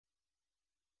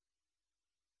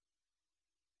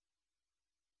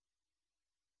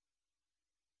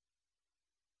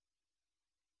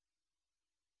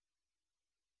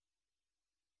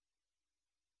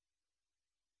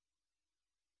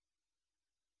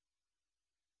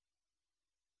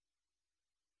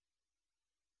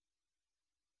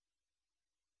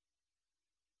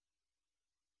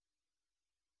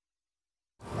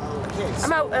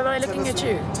Am I looking at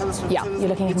you? Yeah, you're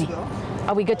looking at me.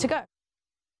 Are we good to go?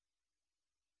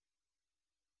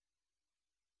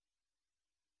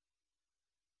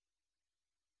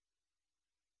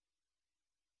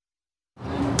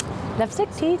 Lipstick,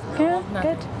 teeth, yeah, No.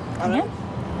 good. All right.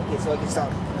 Yeah. Okay, so I can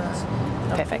start.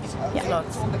 Perfect. Yeah.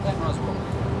 Lots. On the camera as well.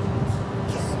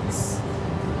 Yes.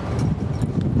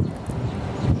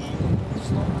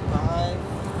 Stop. 5,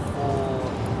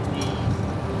 4,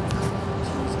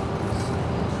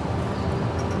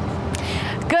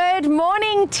 3. Good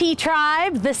morning, Tea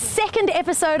Tribe. The second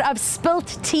episode of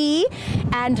SPILT T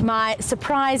and my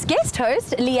surprise guest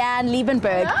host,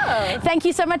 Liebenberg. Hello. Thank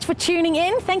you so much for tuning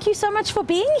in. Thank you so much for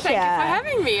being here. Thank you for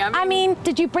having me. I mean,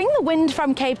 did you bring the wind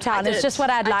from Cape Town? It's just what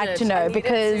I'd like to know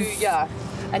because...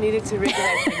 I needed to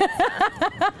regulate things.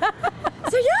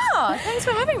 So yeah, thanks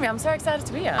for having me. I'm so excited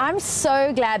to be here. I'm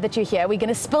so glad that you're here. We're going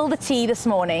to spill the tea this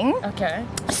morning. Okay.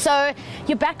 So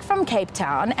you're back from Cape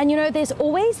Town, and you know, there's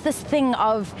always this thing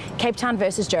of Cape Town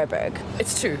versus Joburg.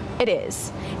 It's true. It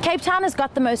is. Cape Town has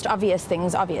got the most obvious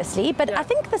things, obviously, but I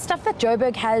think the stuff that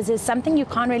Joburg has is something you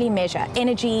can't really measure.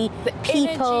 Energy, The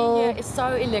people. energy here is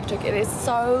so electric. It is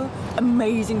so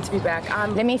amazing to be back.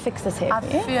 Let me fix this here I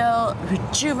for you. feel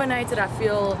rejuvenated. I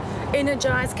feel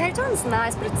energized. Cape Town's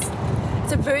nice, but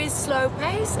it's a very slow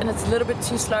pace, and it's a little bit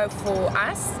too slow for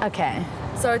us. Okay.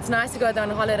 So it's nice to go there on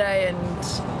holiday and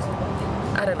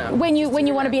I don't know. When you just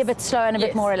to want to be a bit relax. slow and a bit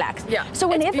Yes. more relaxed. Yeah.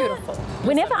 So It's beautiful.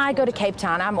 whenever I go to Cape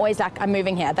Town, I'm always like, I'm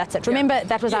moving here. That's it. Remember,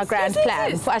 that was our grand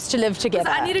plan for us to live together.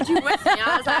 I needed you with me.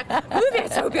 I was like, move here,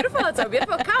 it's so beautiful, it's so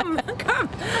beautiful. Come.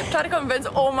 Try to convince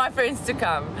all my friends to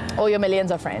come. All your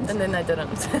millions of friends. And then they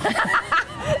didn't. So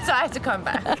I had to come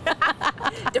back.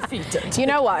 Defeated. You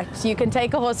know what? You can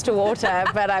take a horse to water,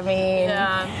 but I mean...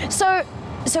 Yeah.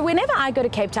 So whenever I go to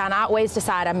Cape Town, I always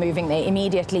decide I'm moving there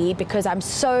immediately because I'm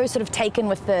so sort of taken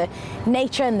with the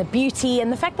nature and the beauty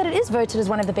and the fact that it is voted as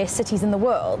one of the best cities in the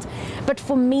world. But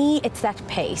for me, it's that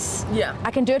pace. Yeah.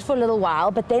 I can do it for a little while,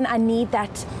 but then I need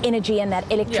that energy and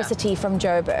that electricity from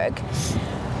Joburg.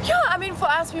 Yeah, I mean, for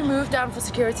us, we moved down for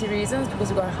security reasons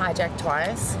because we got hijacked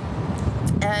twice.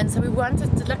 And so we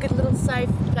wanted like a little safe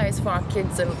place for our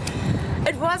kids, and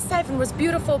it was safe and was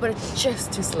beautiful, but it's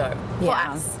just too slow for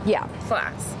us. Yeah. For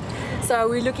us. So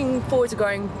we're looking forward to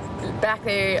going back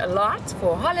there a lot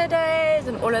for holidays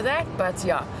and all of that, but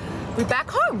yeah, we're back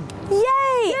home.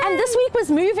 Yay! And this week was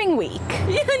moving week.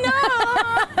 You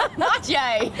know, not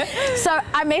yay. So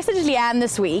I messaged Leanne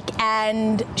this week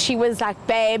and she was like,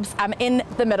 babes, I'm in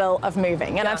the middle of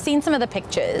moving. And Yeah. I've seen some of the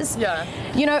pictures. Yeah.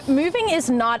 You know, moving is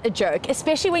not a joke,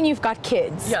 especially when you've got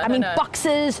kids. Yeah, I no, mean, no.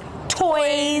 boxes,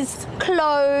 toys,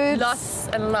 clothes. Lots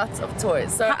and lots of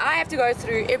toys. So I have to go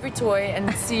through every toy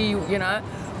and see, you know,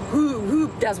 who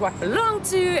does what belong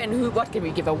to and what can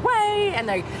we give away,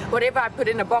 and whatever I put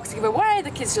in a box to give away,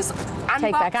 the kids just unbox.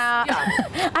 Take back out.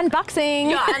 Yeah.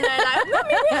 Unboxing. Yeah, and they're like,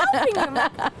 Mommy, we're helping them.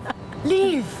 Like,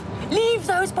 leave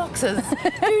those boxes.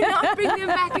 Do not bring them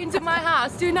back into my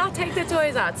house. Do not take the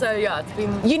toys out. So yeah, it's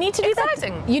been You need to do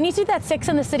exciting. that. You need to do that Sex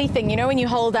and the City thing. You know, when you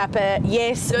hold up a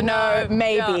yes, no, No,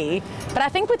 maybe. But I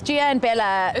think with Gia and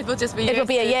Bella, It will just be it will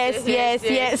be a yes. Yeah.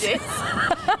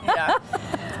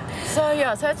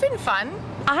 So it's been fun.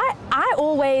 I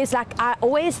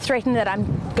always threaten that I'm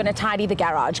gonna tidy the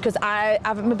garage because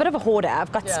I'm a bit of a hoarder.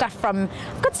 I've got stuff from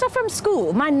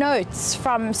school, my notes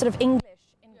from sort of English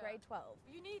in grade 12.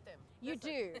 You need them. You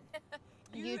do.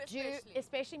 You do,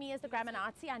 especially me as the grammar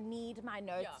Nazi. I need my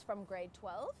notes from grade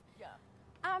 12. Yeah.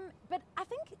 But I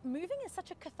think moving is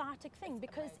such a cathartic thing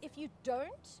because if you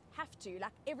don't have to,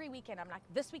 like every weekend, I'm like,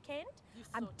 this weekend,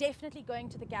 I'm definitely going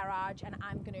to the garage and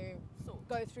I'm going to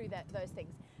go through those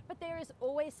things. But there is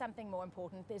always something more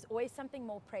important. There's always something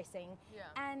more pressing. Yeah.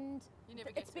 And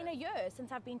it's been a year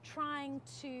since I've been trying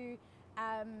to,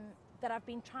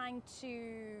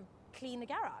 clean the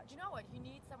garage. You know what? You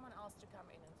need someone else to come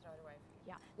in and throw it away for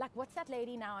you. Yeah. Like, what's that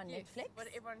lady now on Netflix? But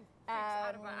everyone freaks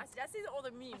out about. I see all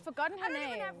the memes. I've forgotten her I don't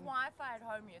name. even have Wi-Fi at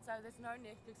home yet, so there's no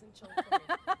Netflix and chill for me.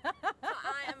 So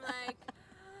I am like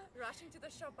rushing to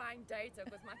the shop buying data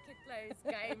because my kid plays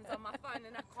games on my phone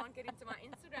and I can't get into my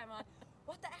Instagram. I'm like,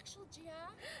 what the actual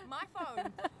Gia? My phone.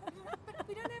 But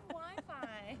we don't have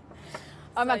Wi-Fi.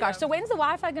 Oh my gosh. So when's the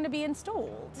Wi-Fi going to be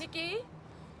installed? Nikki?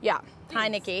 Yeah. Hi,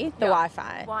 Nikki. The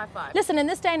Wi-Fi. Wi-Fi. Listen, in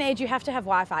this day and age, you have to have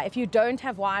Wi-Fi. If you don't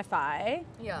have Wi-Fi,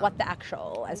 Yeah. what the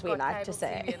actual, as we Got like to cable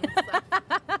say. TV and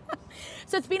stuff.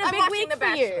 So it's been a I'm big watching week The for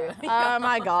you. Bachelor. Oh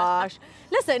my gosh.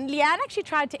 Listen, Leanne actually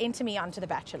tried to enter me onto The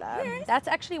Bachelor. Yes. That's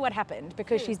actually what happened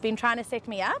because she's been trying to set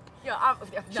me up. Yeah,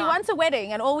 She wants a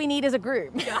wedding and all we need is a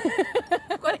groom.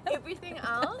 We've got everything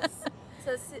else.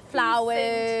 So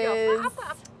Flowers.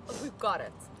 We've got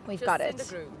it. We've Just got send it. a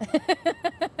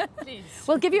groom. Please.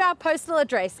 We'll give you our postal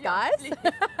address, guys. Please.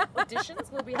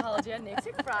 Auditions will be held here next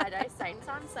week Friday, same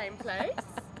time, same place.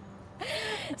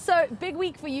 So big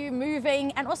week for you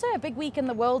moving, and also a big week in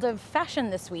the world of fashion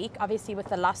this week, obviously with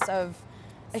the loss of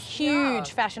a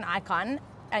huge fashion icon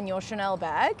and your Chanel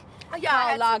bag. Oh, yeah,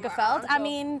 Karl it's Lagerfeld. I Uncle.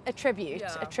 mean, a tribute,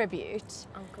 Yeah. a tribute.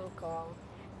 Uncle Carl.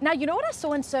 Now, you know what I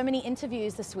saw in so many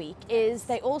interviews this week is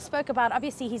they all spoke about,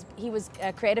 obviously he was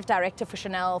a creative director for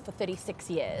Chanel for 36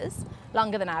 years,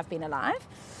 longer than I've been alive.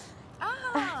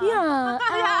 Ah. Yeah,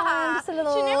 Yeah. just a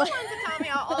little... She never wanted to tell me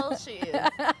how old she is.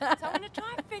 So I'm going to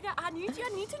try and figure, I need to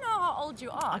know how old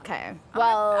you are. Okay, I'm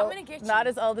well, gonna get not you.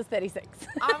 as old as 36.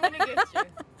 I'm going to get you.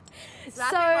 There's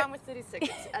nothing So- wrong with 36.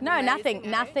 It's an No, amazing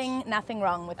age. nothing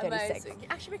wrong with 36. Amazing. You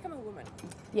actually become a woman.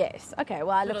 Yes, okay,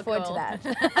 well, I look Little forward girl.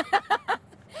 to that.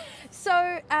 So,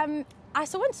 I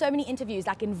saw in so many interviews,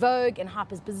 like in Vogue, in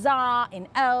Harper's Bazaar, in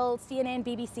Elle, CNN,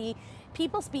 BBC,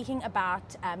 people speaking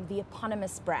about the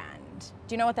eponymous brand.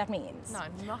 Do you know what that means? No,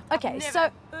 not. Okay, I've never so-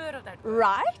 heard of that word.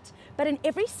 Right, but in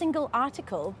every single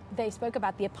article, they spoke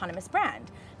about the eponymous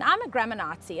brand. Now, I'm a grammar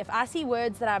Nazi. If I see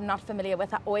words that I'm not familiar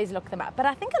with, I always look them up. But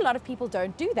I think a lot of people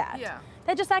don't do that. Yeah.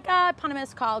 They're just like, ah,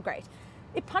 eponymous, Karl, great.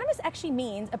 Eponymous actually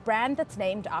means a brand that's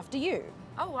named after you.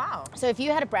 Oh, wow. So if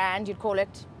you had a brand, you'd call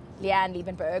it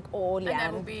Liebenberg or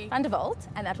that will Leanne be- van der Walt,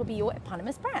 and that will be your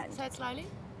eponymous brand. Say it slowly.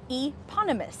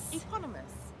 Eponymous.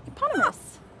 Eponymous.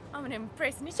 Eponymous. I'm an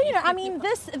impressed. So, you know, I mean,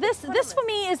 this for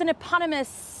me is an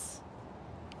eponymous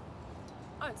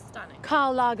Oh, it's stunning.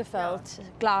 Karl Lagerfeld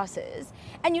glasses.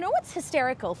 And you know what's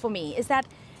hysterical for me is that,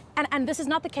 and this is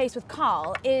not the case with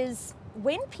Karl, is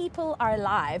when people are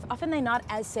alive, often they're not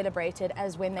as celebrated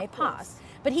as when they pass.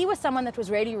 But he was someone that was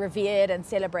really revered and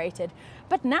celebrated.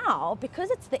 But now,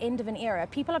 because it's the end of an era,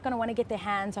 people are going to want to get their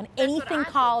hands on That's what anything I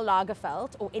Karl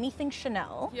Lagerfeld or anything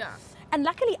Chanel. Yeah. And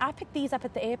luckily, I picked these up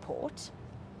at the airport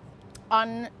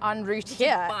en route Did you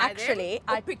here. buy Actually, them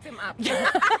or I pick them up.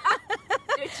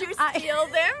 Did you steal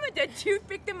them? Did you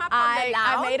pick them up from the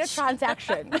lounge? I made a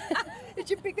transaction. Did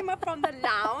you pick them up from the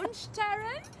lounge,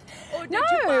 Taryn? Or did No,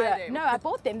 you buy them? no, I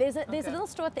bought them. There's a Okay. little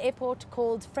store at the airport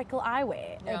called Freckle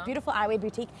Eyewear, Yeah. a beautiful eyewear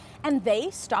boutique, and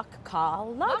they stock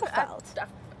Karl Lagerfeld.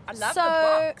 I love So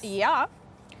the box. yeah,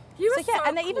 He was so yeah, so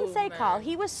and they even cool, say man. Karl.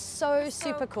 He was so So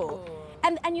super cool. cool.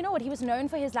 And you know what? He was known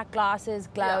for his like glasses,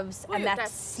 gloves, Well, and yeah, that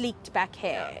that's- sleeked back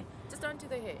hair. Yeah. Just don't do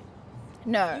the hair.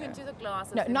 No. You can do the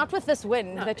glasses. No, and- not with this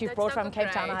wind No, that you've that's brought not from the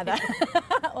Cape Town grey.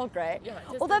 either. All great. Yeah,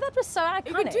 just Although the- that was so You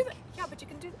can iconic. do that. Yeah, but you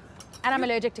can do that. And I'm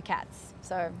allergic to cats,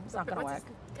 so it's not But going to what's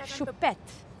work. this cat on the-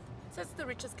 Choupette, So it's the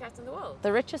richest cat in the world.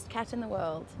 the richest cat in the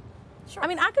world. Sure. I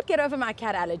mean, I could get over my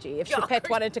cat allergy if Yeah, Choupette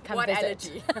wanted to come what visit.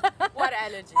 Allergy? What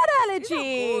allergy? What These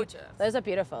allergy? are gorgeous. Those are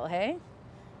beautiful, hey?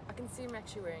 I can see him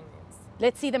actually wearing these.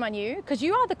 Let's see them on you, because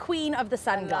you are the queen of the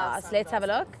sunglass. Let's have a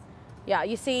look. Yeah,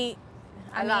 you see,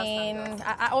 I love mean, sunglasses.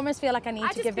 I almost feel like I need I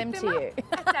to just give them picked to them you.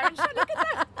 up. Darren, show, look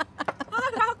at that.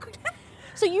 Oh, how cool.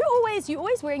 So you're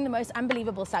always wearing the most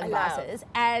unbelievable sunglasses,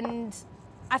 and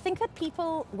I think that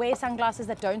people wear sunglasses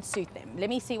that don't suit them. Let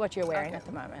me see what you're wearing Okay. at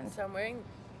the moment. So I'm wearing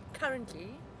currently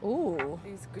Ooh,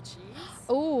 these Gucci's.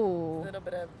 ooh. A little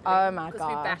bit of. Oh my Because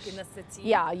we're back gosh. in the city.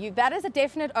 Yeah, that is a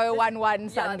definite 011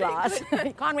 Yeah, they sunglass. could-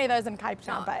 You can't wear those in Cape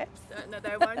Town, No, babes. no,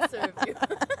 they won't serve you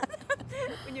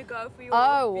when you go for your.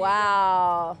 Oh, vegan.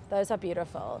 wow. Those are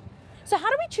beautiful. So how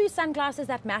do we choose sunglasses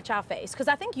that match our face? Because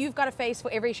I think you've got a face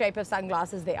for every shape of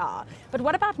sunglasses there are. But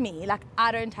what about me? Like,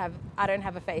 I don't have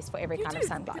a face for every You kind do. of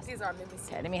sunglass. Put these on. Let me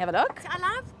see. Okay, let me have a look. I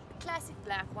love classic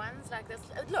black ones like this.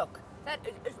 Look, that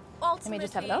ultimately. Let me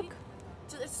just have a look.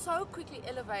 It so quickly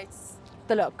elevates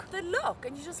The look. the look,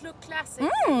 and you just look classic.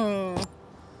 Mmm.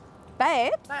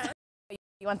 Babe, But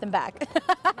you want them back?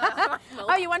 no,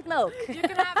 Oh, you want milk? you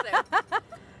can have them.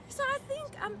 So I think,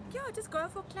 yeah, just go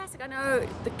for classic. I know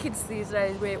the kids these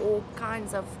days wear all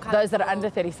kinds of Those that are colourful- under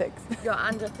 36. You're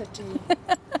under 30.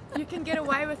 You can get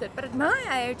away with it. But at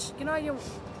my age, you know, I'm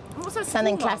also a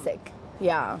Something school mom, classic.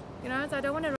 Yeah. You know, so I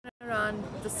don't want to run around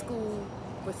the school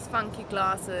with funky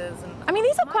glasses and. I mean,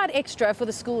 these are My- quite extra for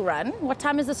the school run. What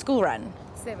time is the school run?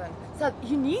 7. So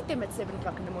you need them at 7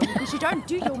 o'clock in the morning because you don't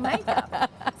do your makeup.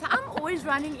 So I'm always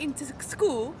running into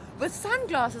school with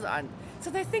sunglasses on. So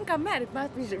they think I'm mad. It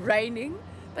might be raining,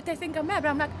 but they think I'm mad. But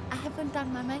I'm like, I haven't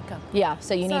done my makeup. Yeah,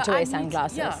 so you need to I wear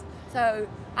sunglasses. Yeah. So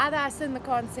either I sit in the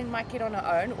car and send my kid on her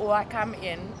own, or I come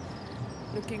in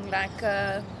looking like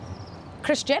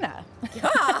Kris Jenner.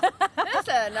 yeah.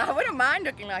 Listen, I wouldn't mind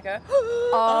looking like her.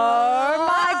 Oh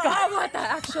my God. What the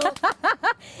actual?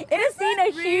 It has been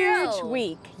a huge real?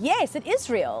 week. Yes, it is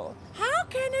real. How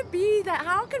can it be that?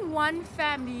 How can one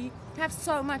family have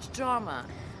so much drama?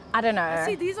 I don't know.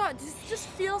 See, these just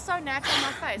feel so natural on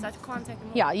my face. I can't take them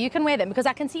off. Yeah, you can wear them because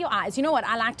I can see your eyes. You know what?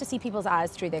 I like to see people's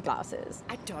eyes through their glasses.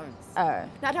 I don't. Oh.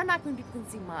 No, I don't like when people can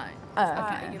see mine. Oh,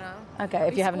 okay. You know? Okay,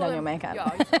 if you haven't done your makeup. Yeah,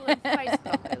 I used to call them face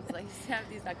blockers. I used to have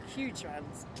these like huge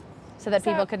ones. So that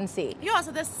people couldn't see. Yeah,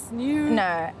 so this new.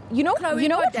 No, you know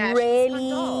what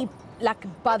really like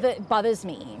bothers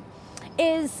me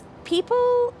is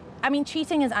people. I mean,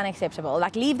 cheating is unacceptable.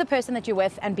 Like, leave the person that you're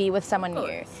with and be with someone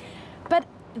new. But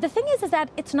the thing is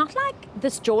that it's not like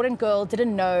this Jordan girl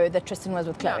didn't know that Tristan was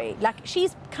with Chloe. Like,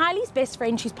 she's Kylie's best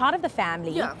friend. She's part of the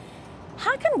family. Yeah.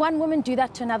 How can one woman do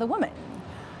that to another woman?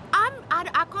 I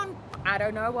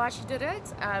don't know why she did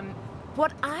it.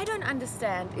 What I don't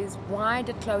understand is why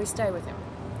did Chloe stay with him?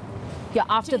 Yeah,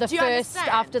 after the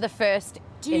first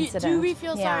incident. Do we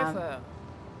feel sorry for her?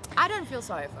 I don't feel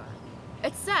sorry for her.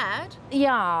 It's sad.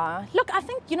 Yeah. Look, I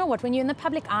think, you know what, when you're in the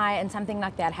public eye and something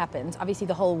like that happens, obviously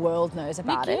the whole world knows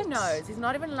about it. Mickey knows. He's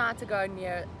not even allowed to go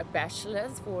near a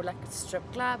bachelor's for like a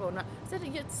strip club or not. So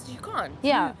you can't.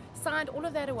 Yeah. You signed all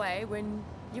of that away when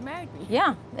you married me.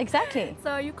 Yeah, exactly.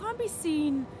 So you can't be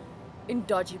seen in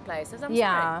dodgy places. I'm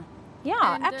sorry.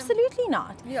 Yeah, And, absolutely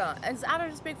not. Yeah, and it's out of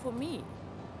respect for me.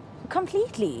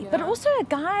 Completely. Yeah. But also a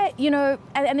guy, you know,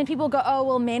 and then people go, oh,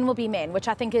 well, men will be men, which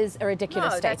I think is a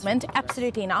ridiculous statement.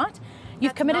 Absolutely not.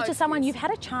 You've committed to someone, you've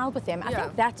had a child with them. I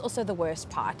think that's also the worst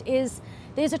part, is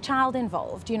there's a child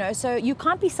involved, you know, so you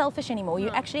can't be selfish anymore. You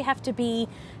actually have to be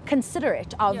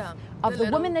considerate of the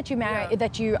woman that you marry,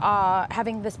 that you are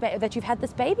having this, that you've had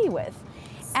this baby with.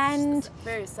 And it's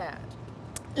very sad.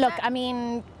 Look, I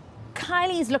mean,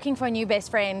 Kylie's looking for a new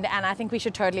best friend, and I think we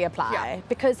should totally apply.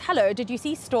 Because, hello, did you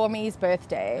see Stormy's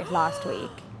birthday last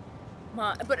week?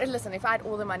 But listen, if I had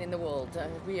all the money in the world,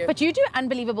 But you do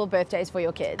unbelievable birthdays for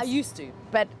your kids. I used to.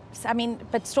 But, I mean,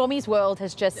 but Stormy's world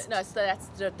has just... No, so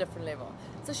that's a different level.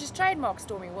 So she's trademarked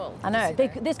Stormy World. I know.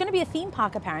 There's going to be a theme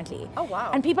park, apparently. Oh,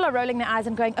 wow. And people are rolling their eyes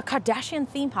and going, a Kardashian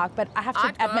theme park, but I have to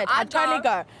admit, I'd totally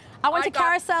go. I want a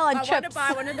carousel and chips. I want to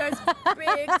buy one of those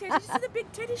big teddy. Did you see the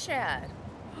big teddy she had?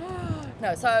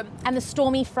 No, so... And the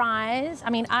Stormy fries.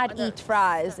 I mean, I'd eat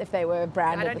fries if they were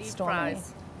branded with Stormy.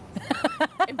 Fries.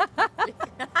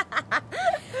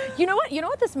 You know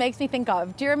what this makes me think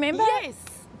of? Do you remember? Yes.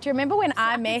 Do you remember when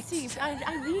I met...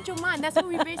 I read your mind. That's why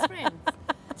we're best friends.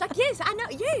 It's like, yes, I know,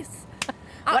 yes.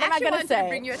 What am I going to say? To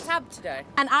bring you a tub today.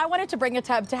 And I wanted to bring a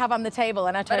tub to have on the table,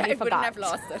 and I totally forgot. It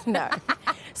wouldn't have lasted. No.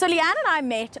 So Leanne and I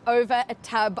met over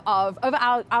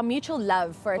our mutual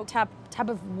love for a tub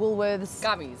of Woolworths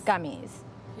gummies.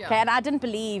 Yeah. Okay, and I didn't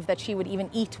believe that she would even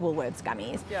eat Woolworths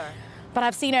gummies. Yeah. But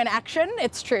I've seen her in action.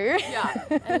 It's true.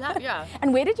 Yeah.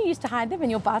 And where did you used to hide them? In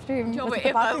your bathroom? Was it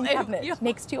the bathroom cabinet?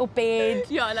 Next to your bed?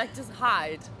 Yeah, like just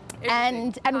hide.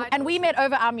 And we met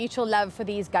over our mutual love for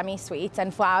these gummy sweets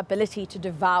and for our ability to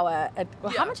devour.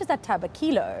 How much is that tub? A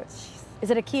kilo? Is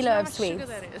it a kilo of sweets? Sugar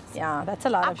that is. Yeah, that's a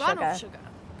lot of sugar. I've gone off sugar.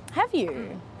 Have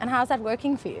you? And how's that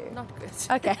working for you? Not good.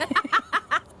 Okay.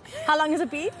 How long has it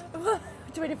been?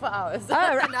 24 hours.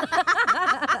 Oh,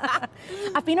 right.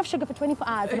 I've been off sugar for 24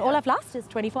 hours, and all I've lost is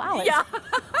 24 hours. Yeah.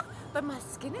 But my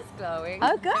skin is glowing.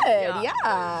 Oh, good.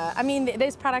 Yeah. I mean,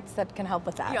 there's products that can help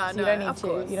with that. Yeah, so you don't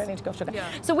need to go off sugar. Yeah.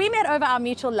 So we met over our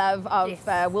mutual love of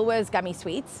Woolworths gummy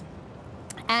sweets,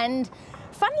 and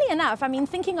funnily enough, I mean,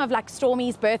 thinking of like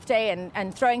Stormy's birthday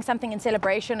and throwing something in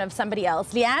celebration of somebody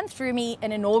else, Leanne threw me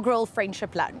an inaugural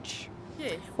friendship lunch.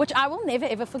 Yes. Which I will never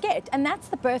ever forget, and that's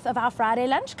the birth of our Friday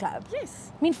lunch club.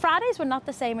 Yes. I mean, Fridays were not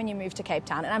the same when you moved to Cape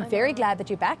Town, and I'm very glad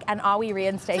that you're back. And are we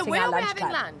reinstating our lunch club? So where are we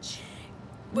having lunch?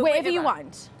 Wherever you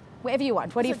want. Wherever you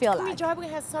want. What do you feel like?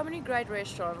 Joburg has so many great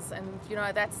restaurants, and you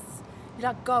know that's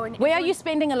like going. Where are you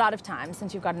spending a lot of time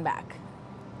since you've gotten back?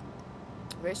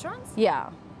 Restaurants?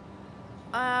 Yeah.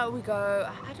 We go.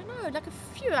 I don't know, like a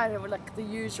few. I don't know, like the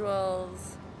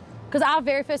usuals. Because our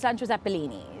very first lunch was at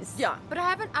Bellini's. Yeah, but I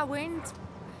haven't.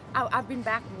 I've been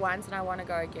back once, and I want to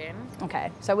go again.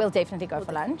 Okay, so we'll definitely go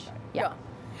for lunch. Yeah.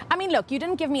 I mean, look, you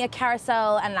didn't give me a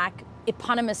carousel and like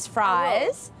eponymous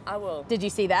fries. I will. Did you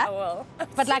see that? I will.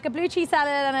 But like a blue cheese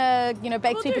salad and a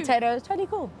baked sweet potato is totally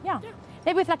cool. Yeah.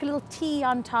 Maybe with like a little tea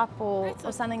on top or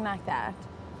something like that.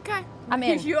 Okay. I'm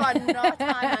in. You are not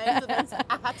high maintenance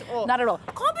at all. Not at all.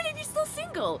 I can't believe you're still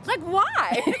single. Like,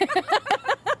 why?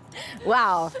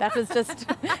 Wow, that was just,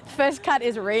 first cut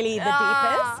is really the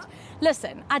deepest.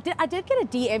 Listen, I did get a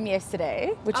DM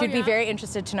yesterday, which you'd be very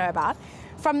interested to know about,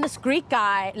 from this Greek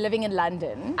guy living in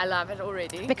London. I love it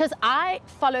already. Because I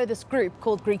follow this group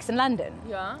called Greeks in London.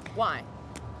 Yeah? Why?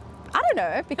 I don't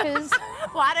know, because...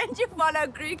 Why don't you follow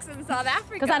Greeks in South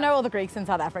Africa? Because I know all the Greeks in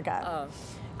South Africa. Oh.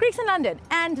 Greeks in London.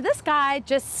 And this guy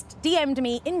just DM'd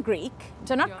me in Greek,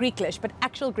 so not Greeklish, but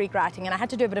actual Greek writing, and I had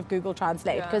to do a bit of Google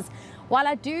Translate because while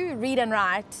I do read and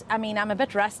write, I mean, I'm a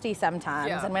bit rusty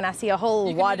sometimes, and when I see a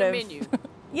whole wad of menu.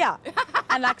 yeah,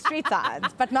 and like street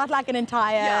signs, but not like an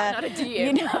entire, not a DM.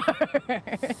 you know.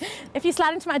 If you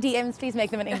slide into my DMs, please make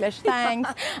them in English,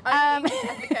 thanks.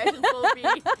 Applications will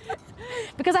be.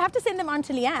 Because I have to send them on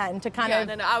to Leanne to kind of,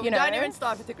 you know. Don't even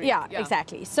start with the Greek. Yeah,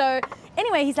 exactly. So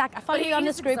anyway, he's like, I follow you on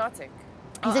this group. Exotic.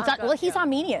 He's exotic. Well, he's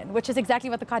Armenian, which is exactly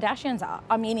what the Kardashians are,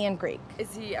 Armenian Greek.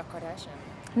 Is he a Kardashian?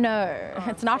 No,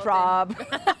 it's not Rob.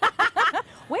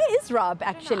 Where is Rob,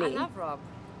 actually? I love Rob.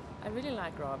 I really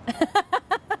like Rob.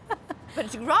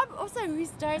 But Rob also, who's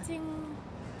dating...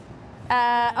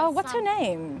 what's her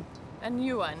name? A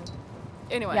new one.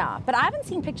 Anyway. Yeah, but I haven't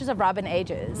seen pictures of Rob in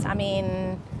ages. I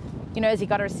mean, you know, has he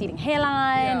got a receding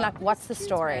hairline? Like, what's the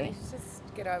story? Just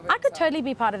get over I could totally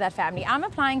be part of that family. I'm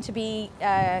applying to be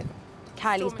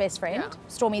Kylie's best friend,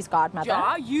 Stormy's godmother.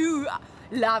 Yeah, you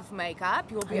love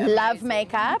makeup. You'll be amazing. Love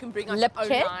makeup, you can bring lip your own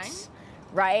kit, line.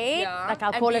 right? Yeah. Like,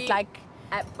 I'll call it like...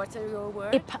 What's your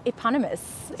word?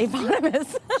 Eponymous.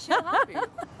 Eponymous. She'll help you.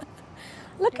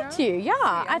 Look at you. Yeah,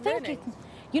 I think... learning.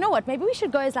 You know what? Maybe we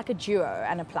should go as like a duo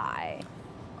and apply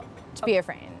to be a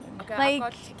friend. Okay, like,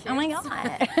 I've got oh my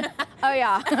god. Oh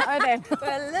yeah. Oh then. We're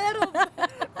a little bit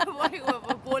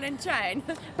we're ball and chain.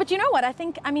 But you know what? I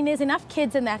think, I mean, there's enough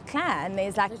kids in that clan.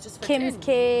 There's like Kim's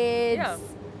kids,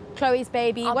 Chloe's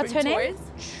baby. What's her name?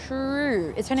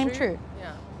 True. Is her name True?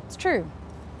 Yeah. It's True.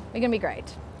 We're gonna be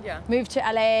great. Yeah. Move to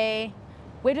LA.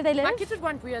 Where do they live? My kids would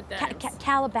want weird names.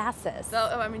 Calabasas. So,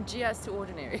 I mean, Gia's too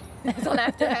ordinary. So I'll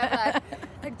have to have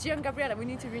like Gia and Gabriella. We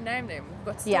need to rename them. We've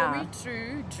got Stormy,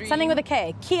 True, Dream. Something with a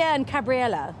K. Kia and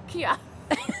Cabriella. Kia.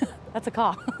 That's a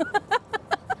car.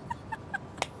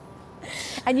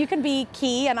 And you can be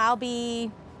Key and I'll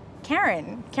be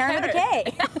Karen. Karen with a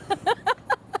K.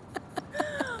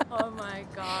 Oh my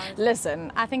God.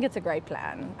 Listen, I think it's a great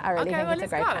plan. I really think it's a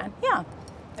great plan. Yeah.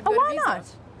 Oh, why not?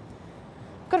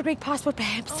 Got a Greek passport,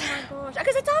 babes. Oh my gosh.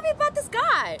 Okay, so tell me about this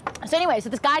guy. So anyway, so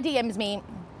this guy DMs me.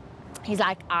 He's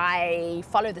like, I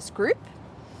follow this group.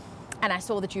 And I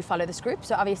saw that you follow this group.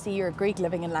 So obviously you're a Greek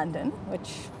living in London,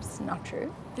 which is not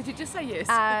true. Did you just say yes?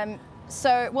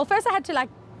 So, well, first I had to like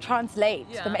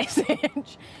translate the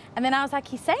message. And then I was like,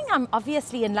 he's saying I'm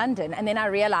obviously in London. And then I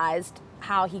realized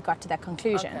how he got to that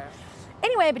conclusion. Okay.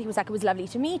 Anyway, but he was like, it was lovely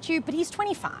to meet you, but he's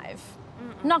 25.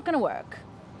 Not gonna work.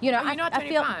 You know, you're not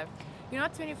 25. I feel, you're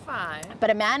not 25. but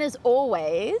a man is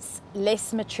always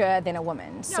less mature than a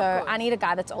woman. Yeah, so I need a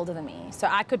guy that's older than me. So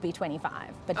I could be 25,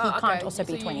 but he can't also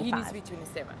be 25. He needs to be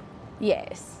 27.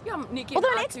 Yes. Yeah, Nikki,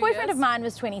 although an ex-boyfriend of mine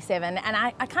was 27, and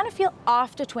I kind of feel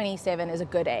after 27 is a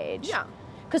good age. Yeah.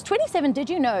 Because 27, did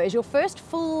you know, is your first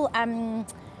full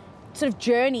sort of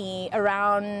journey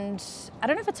around, I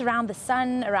don't know if it's around the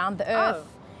sun, around the earth,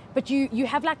 but you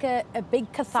have like a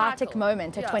big cathartic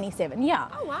moment at 27. Yeah.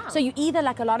 Oh, wow. So you either,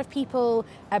 like a lot of people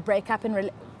break up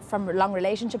from long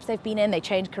relationships they've been in, they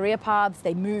change career paths,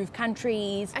 they move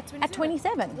countries. At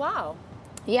 27. Wow.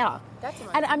 Yeah. That's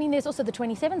amazing. And I mean, there's also the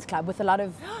 27s Club with a lot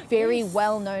of very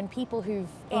well-known people who've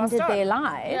ended their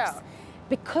lives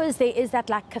because there is that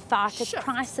like cathartic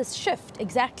crisis shift.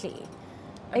 Exactly.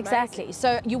 Amazing. Exactly.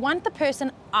 So you want the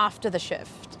person after the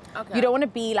shift. Okay. You don't want to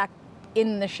be like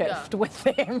in the shift with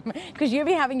them because you'll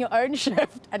be having your own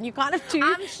shift and you can't have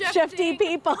two shifty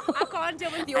people. I can't deal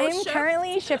with your shift. I'm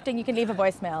currently shifting. You can leave a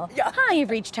voicemail. Yeah. Hi, you've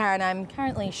reached Tara and I'm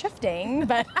currently shifting,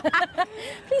 but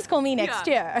please call me next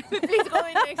year. Please call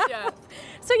me next year.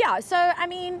 So yeah, so I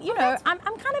mean, you know, I'm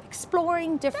kind of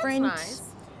exploring different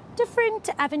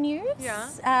avenues.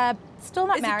 Yeah. Still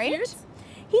not married.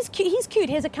 He's cute. He's cute.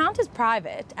 His account is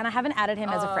private and I haven't added him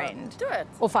as a friend. Do it.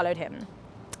 Or followed him.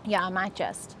 Yeah, I might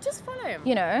just follow him.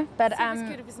 You know, but if he's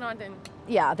cute, if he's not, then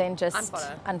then just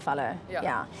unfollow.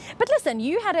 Yeah. But listen,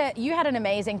 you had an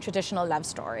amazing traditional love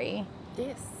story.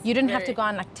 Yes. You didn't have to go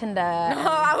on like Tinder,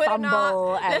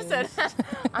 Bumble, and listen,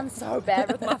 I'm so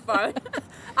bad with my phone.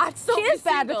 I'd still she be is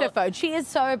bad single. with her phone. She is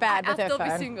so bad with her phone.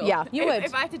 I'd still be single. Yeah, you would.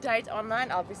 If I had to date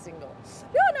online, I'll be single.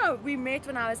 No, we met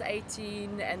when I was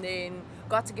 18 and then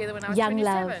got together when I was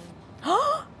 27.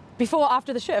 Love. Before or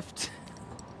after the shift?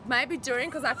 Maybe during,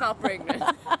 because I felt pregnant.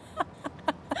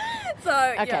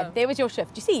 So, okay, there was your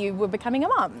shift. You see, you were becoming a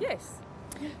mom. Yes.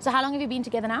 So how long have you been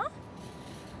together now?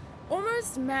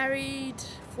 Almost married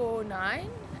for 9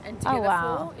 and together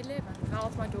for 11. How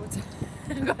old's my daughter?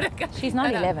 She's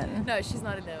not 11. No, she's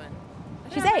not 11.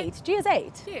 She's 8. Gia's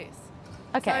 8. Yes.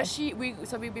 Okay.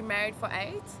 So we've been married for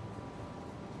 8.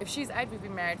 If she's 8, we've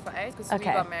been married for 8 because we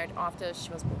got married after she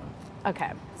was born.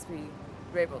 Okay.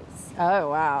 Rebels. Oh,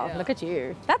 wow. Yeah. Look at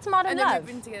you. That's modern And then love.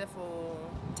 we've been together for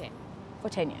 10. For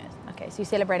 10 years. Okay, so you're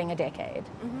celebrating a decade.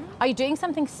 Mm-hmm. Are you doing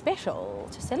something special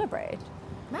to celebrate?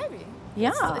 Maybe.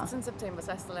 Yeah. It's in September,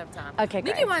 so I still have time. Okay,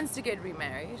 Nikki great. wants to get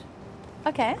remarried.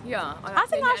 Okay. Yeah. on I our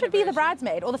think 10-year I should be the anniversary.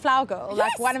 bridesmaid or the flower girl,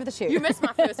 like Yes! one of the two. You missed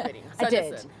my first wedding. So I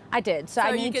did. listen. I did. So I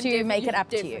you need can to make it up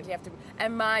to you. definitely have to be.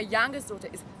 And my youngest daughter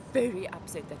is very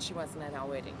upset that she wasn't at our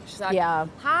wedding. She's like, Yeah.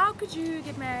 how could you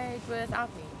get married without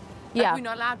me? Like, Yeah. we're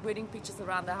not allowed wedding pictures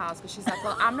around the house because she's like,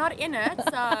 well, I'm not in it,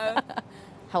 so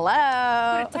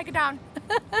Hello. take it down.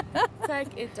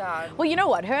 Take it down. Well, you know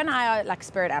what? Her and I are like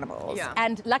spirit animals. Yeah.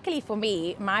 And luckily for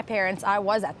me, my parents, I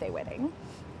was at their wedding.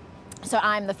 So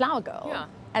I'm the flower girl. Yeah.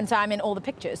 And so I'm in all the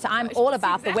pictures. So I'm Yes, all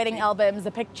about the wedding exactly. albums,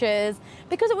 the pictures,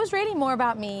 because it was really more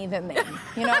about me than them.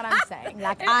 You know what I'm saying?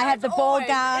 Like It- I had it's the ball always,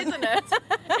 gown. Isn't it?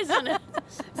 Isn't it?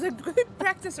 It's a good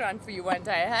practice run for you one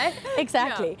day, hey?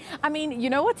 Exactly. I mean, you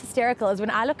know what's hysterical is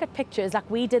when I look at pictures, like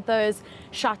we did those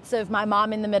shots of my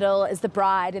mom in the middle as the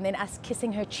bride and then us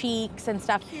kissing her cheeks and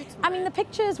stuff. Cute, I mean, the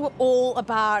pictures were all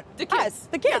about The kids. us,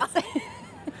 the kids.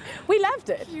 We loved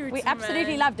it. Cute, We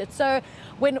absolutely man. loved it. So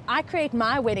when I create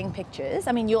my wedding pictures,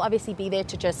 I mean, you'll obviously be there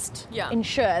to just Yeah.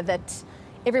 ensure that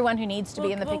everyone who needs to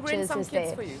be in the We'll rent pictures some is kids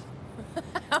there. for you.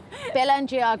 Bella and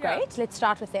Gia are Yeah. great. Let's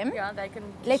start with them. Yeah, they can.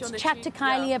 kiss Let's you on the chat cheek. to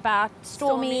Kylie Yeah. about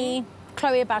Stormy,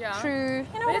 Chloe about Yeah. True. You know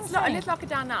But what I'm saying? let's lock it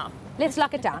down now. Let's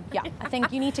lock it down. Yeah, I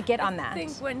think you need to get on that. I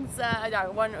think once,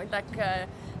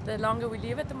 the longer we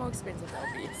leave it, the more expensive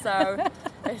it'll be. So,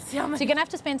 let's see how So much. you're gonna have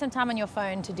to spend some time on your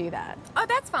phone to do that. Oh,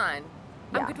 that's fine.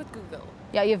 Yeah. I'm good with Google.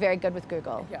 Yeah, you're very good with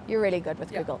Google. Yeah. You're really good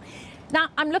with Yeah. Google. Now,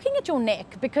 I'm looking at your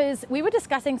neck because we were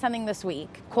discussing something this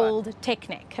week called tech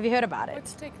neck. Have you heard about it?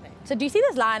 What's technique? So do you see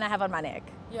this line I have on my neck?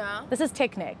 Yeah. This is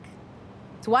tech neck.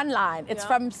 It's one line. It's Yeah.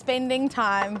 from spending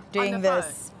time doing On the phone.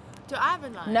 this. Do I have a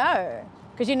line? No,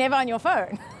 because you're never on your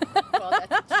phone. Well,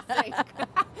 that's what you think.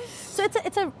 So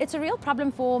it's a real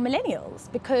problem for millennials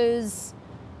because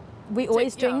we're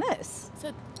always doing yeah. this.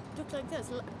 So, look like this.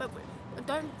 But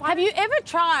don't. why Have don't- you ever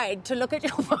tried to look at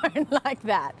your phone like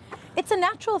that? It's a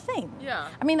natural thing. Yeah.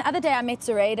 I mean, the other day I met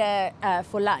Zoraida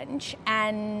for lunch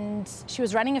and she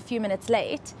was running a few minutes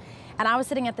late and I was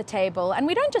sitting at the table and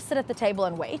we don't just sit at the table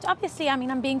and wait. Obviously, I mean,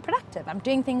 I'm being productive. I'm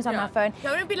doing things on Yeah. my phone. You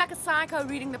wouldn't be like a psycho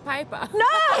reading the paper.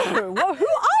 No! Well, who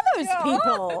are those Yeah.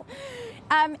 people?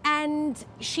 And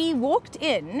she walked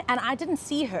in and I didn't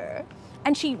see her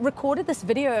and she recorded this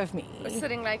video of me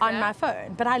Sitting like on that? my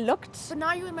phone. But I looked So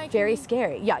now you were making very me-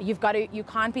 scary. Yeah, you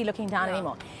can't be looking down Yeah.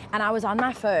 anymore. And I was on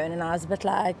my phone and I was a bit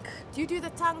like, Do you do the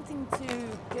tongue thing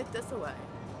to get this away?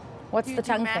 what's Do you the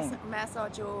tongue do thing?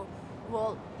 massage your,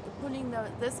 well, pulling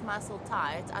this muscle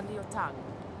tight under your tongue.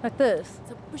 Like this?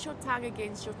 So push your tongue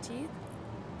against your teeth,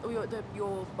 or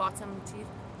your bottom teeth.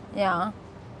 Yeah.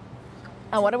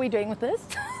 And what are we doing with this?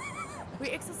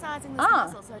 We're exercising this Ah.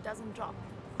 muscle so it doesn't drop.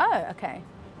 Oh, okay.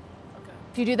 Okay.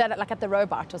 Do you do that like at the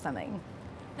robot or something?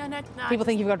 No. People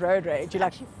think you've got road rage. You're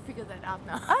like, actually figure that out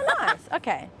now. oh, nice.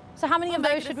 Okay. So how many We'll of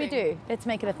make those it a should we thing. do? Let's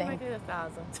make it a thing. Make it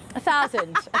 1,000.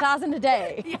 1,000. 1,000 a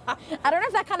day. Yeah. I don't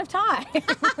have that kind of time.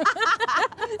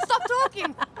 Stop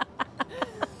talking.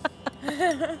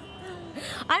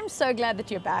 I'm so glad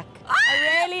that you're back.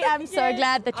 I really am so Yes.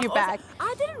 glad that you're Also, back.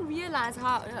 I didn't realize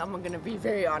how. I'm going to be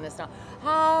very honest now.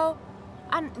 How.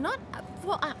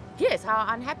 Yes, how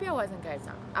unhappy I was in Cape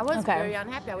Town. I was Okay. very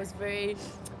unhappy. I was very.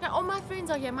 All my friends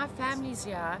are here. My family's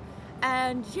here.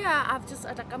 And yeah,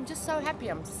 I'm just so happy.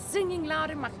 I'm singing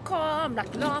loud in my car. I'm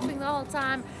like laughing the whole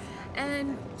time.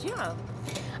 And yeah.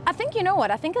 I think, you know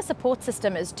what, I think a support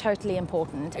system is totally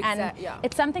important. And Yeah.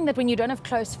 it's something that when you don't have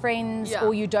close friends Yeah.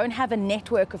 or you don't have a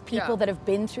network of people Yeah. that have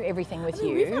been through everything with I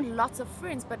mean, we've got you. lots of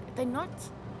friends, but they're not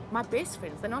my best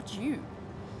friends. They're not you.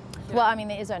 Well, I mean,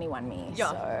 there is only one me,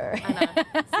 Yeah, so.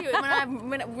 I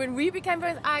know. See, when we became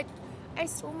friends, I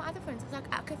saw my other friends. I was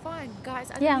like, okay, fine,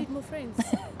 guys, I don't Yeah. need more friends.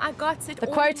 I got it. The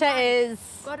all quota in one. is,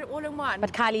 Got it all in one.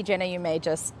 but Kylie Jenner, you may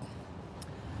just,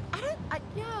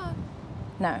 Yeah.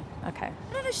 no, okay.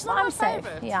 I don't know. She's Well, not I'm my safe.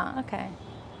 favorite. Yeah, okay.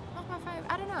 Not my favorite.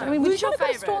 I don't know. I mean, we're Who's your trying to go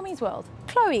to favorite? Stormy's world.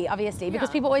 Chloe, obviously, because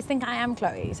Yeah. people always think I am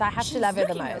Chloe, so I have She's to love her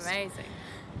the looking most. amazing.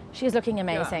 She's looking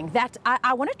amazing. That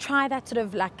I want to try that sort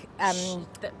of like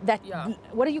yeah.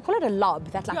 what do you call it? A lob?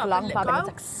 That like Yeah, long but bob and it's go-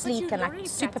 like but sleek you're and like already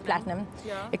super platinum,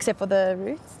 Yeah. except for the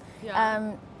roots.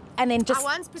 Yeah. And then just I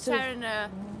once put sort of- her in a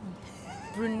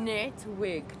brunette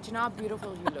wig. Do you know how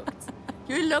beautiful you looked?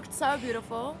 You looked so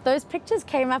beautiful. those pictures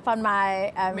came up on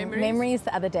my memories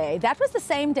the other day. That was the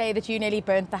same day that you nearly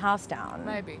burnt the house down.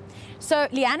 Maybe. So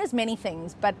Leanne is many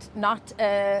things, but not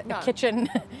a No. kitchen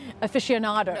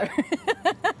aficionado.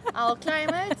 I'll claim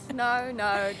it. No,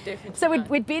 definitely. So not.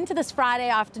 we'd been to this Friday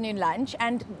afternoon lunch,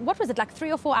 and what was it, like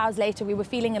 3 or 4 hours later, we were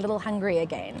feeling a little hungry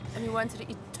again. And we wanted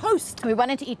to eat toast. We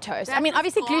wanted to eat toast. I mean,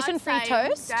 obviously gluten-free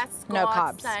toast, That's no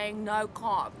God carbs. saying no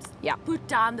carbs. Yeah. Put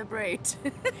down the bread.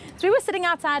 So we were sitting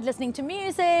outside listening to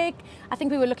music. I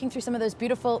think we were looking through some of those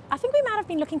beautiful, I think we might have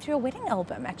been looking through a wedding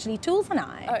album, actually, Tools and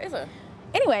I. Oh, is it?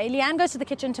 Anyway, Leanne goes to the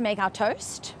kitchen to make our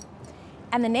toast.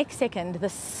 And the next second, the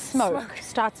smoke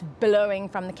starts blowing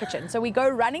from the kitchen. So we go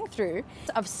running through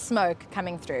of smoke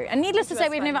coming through. And needless to say,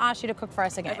 we've never asked you to cook for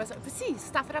us again. But see,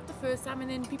 stuff it up the first time and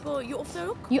then you're off the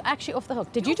hook. You're actually off the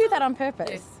hook. Did you do that on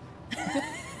purpose? Yes.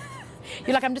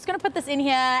 You're like, I'm just going to put this in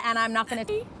here and I'm not going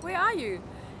to... Where are you?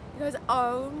 He goes,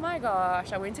 oh my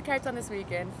gosh, I went to Cape Town this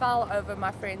weekend, fell over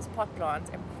my friend's pot plant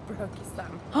and broke his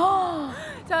thumb. So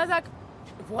I was like,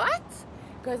 what?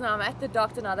 Because now I'm at the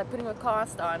doctor now, they're putting a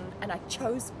cast on and I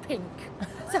chose pink.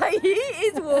 So he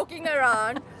is walking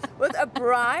around with a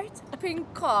bright pink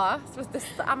cast with this,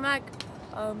 I'm like,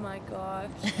 oh my gosh.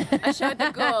 I showed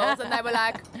the girls and they were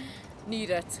like,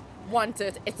 need it, want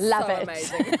it, it's Love so it.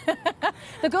 amazing.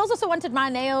 The girls also wanted my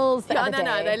nails the other day.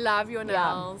 No, they love your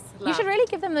nails. Yeah. You should really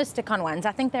give them those stick-on ones.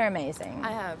 I think they're amazing.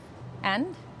 I have.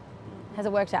 And? Has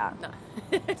it worked out? No,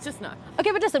 it's just no.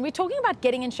 Okay, but listen, we're talking about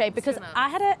getting in shape because I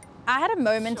had a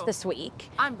moment this week.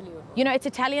 Unbelievable. You know, it's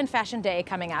Italian Fashion Day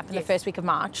coming up in the Yes. first week of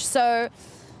March. So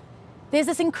there's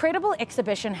this incredible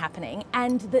exhibition happening,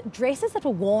 and the dresses that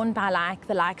were worn by like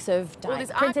the likes of these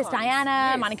Princess icons. Diana,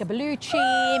 Yes. Monica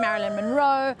Bellucci, Marilyn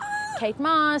Monroe, Kate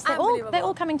Moss, they're all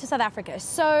Unbelievable. coming to South Africa.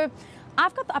 So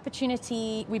I've got the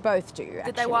opportunity, we both do actually.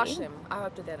 Did they wash them? I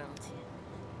hope that they don't.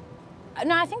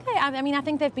 No, I think I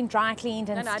think they've been dry cleaned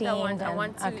and No, I steamed. don't want. I and-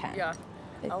 want to. okay. Yeah.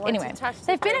 I want Anyway, to touch the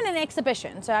they've been dress. in an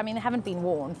exhibition, so I mean they haven't been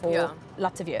worn for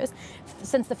lots of years,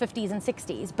 since the 50s and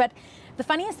 60s. But the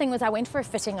funniest thing was I went for a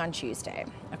fitting on Tuesday,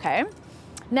 okay?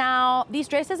 Now, these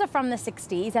dresses are from the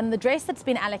 60s, and the dress that's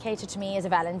been allocated to me is a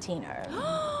Valentino.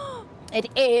 It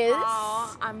is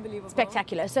Unbelievable.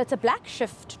 spectacular. So it's a black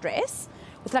shift dress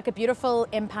with like a beautiful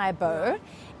empire bow,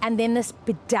 and then this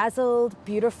bedazzled,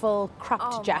 beautiful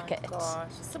cropped jacket. Oh my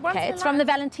gosh. So what's Okay, it it's from the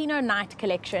like? Valentino Night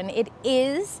collection. It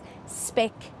is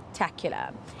spectacular.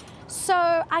 So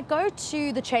I go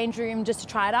to the change room just to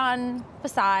try it on for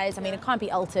size. I mean, it can't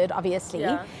be altered, obviously.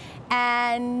 Yeah.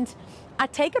 And I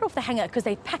take it off the hanger because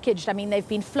they're packaged. I mean, they've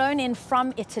been flown in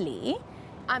from Italy.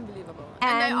 Unbelievable.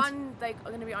 And they're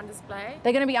going to be on display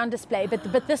They're going to be on display,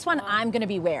 but this one I'm going to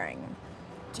be wearing.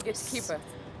 to get to keep it.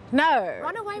 No.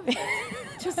 Run away with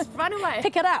it. Just run away.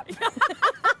 Pick it up.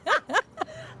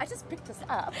 I just picked this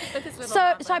up. This little So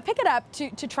mama. I pick it up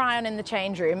to try on in the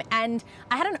change room, and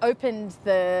I hadn't opened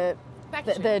the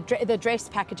dress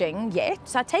packaging yet.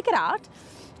 So I take it out,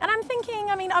 and I'm thinking,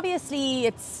 I mean, obviously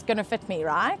it's gonna fit me,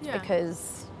 right? Yeah.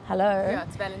 Because hello. Yeah,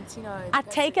 it's Valentino. I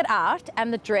take it out,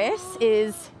 and the dress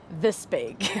is this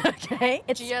big. Okay,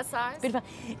 it's Gia size? beautiful.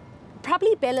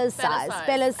 Probably Bella's Bella size.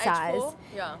 Bella's H4? size.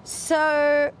 Yeah.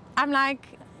 So I'm like,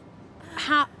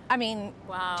 how? I mean,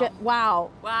 Wow. wow.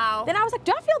 Wow. Then I was like,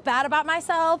 do I feel bad about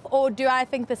myself, or do I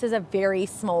think this is a very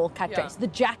small cut Yeah. dress? The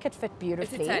jacket fit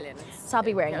beautifully. Italian. So I'll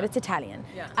be wearing it. yeah. It's Italian.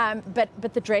 Yeah.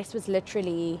 But the dress was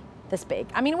literally this big.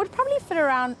 I mean, it would probably fit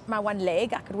around my one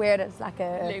leg. I could wear it as like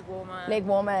a Leg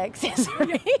warmer.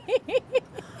 accessory.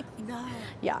 No.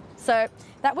 Yeah. So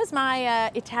that was my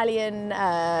Italian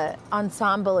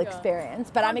ensemble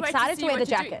experience. But I'm Can't wait excited see to wear what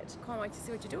the you do. jacket. Can't wait to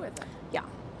see what you do with it. Yeah.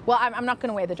 Well, I'm not going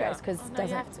to wear the dress Yeah. because Oh, no,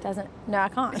 you have to. doesn't. No, I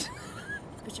can't.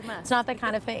 But you must. It's not that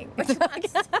kind of thing.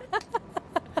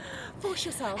 Force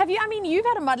yourself. Have you, I mean, you've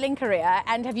had a modeling career,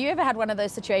 and have you ever had one of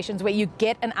those situations where you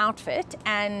get an outfit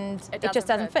and it just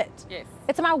doesn't fit? Yes.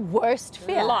 It's my worst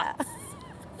fear. Lots.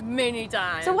 Many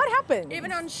times. So what happened?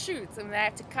 Even on shoots, and they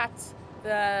had to cut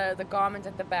the garment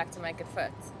at the back to make it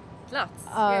fit. Lots.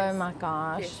 Oh yes. my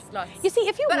gosh. Yes, lots. You see,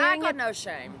 if you're But I wearing got it, no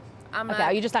shame. I'm okay,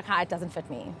 like, you're just like, hi, it doesn't fit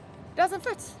me. doesn't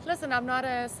fit. Listen, I'm not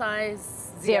a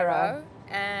size zero.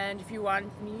 And if you want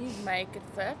me, make it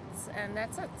fit, and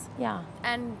that's it. Yeah.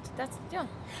 And that's, yeah.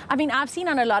 I mean, I've seen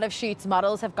on a lot of shoots,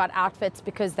 models have got outfits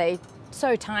because they're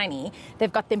so tiny,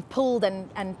 they've got them pulled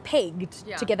and pegged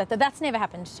Yeah. together. That's never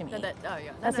happened to me. Oh,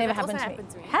 yeah. That's No, never also happened to me. happened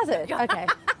to me. Has it? Yeah. Okay.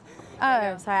 Oh,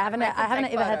 Yeah. sorry, I haven't might have to ever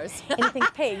take had photos. anything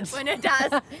pegged. When it does,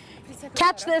 please take a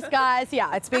Catch photo. this, guys.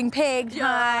 Yeah, it's being pegged. Yeah.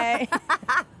 Hi.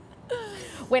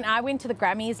 When I went to the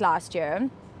Grammys last year,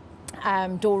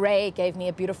 Doré gave me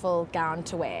a beautiful gown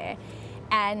to wear.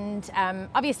 And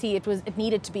obviously it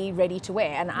needed to be ready to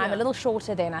wear. And I'm a Yeah. little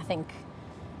shorter than I think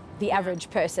the average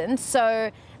person.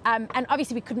 So, and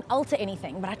obviously we couldn't alter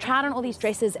anything, but I tried on all these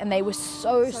dresses and they were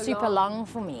so super long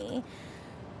for me.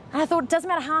 And I thought, it doesn't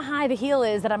matter how high the heel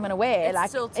is that I'm going to wear. It's like,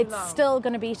 still too long. it's still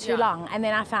going to be too Yeah. long. And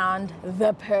then I found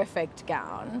the perfect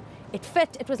gown. It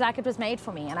fit. It was like it was made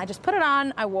for me. And I just put it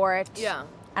on. I wore it. Yeah.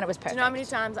 And it was Do perfect. you know how many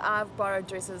times I've borrowed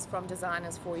dresses from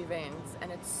designers for events,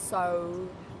 and it's so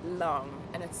long,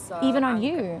 and it's so Even on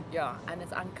you. Yeah, and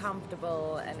it's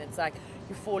uncomfortable, and it's like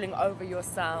you're falling over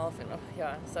yourself, and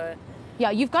yeah. So Yeah,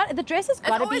 you've got the dress has it's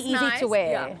got to be always easy nice. to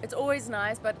wear. Yeah, it's always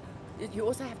nice, but you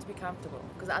also have to be comfortable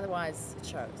because otherwise it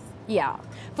shows. Yeah.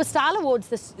 For Style Awards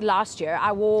this last year,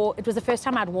 I wore, it was the first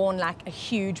time I'd worn like a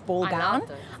huge ball I gown.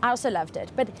 loved it. I also loved it.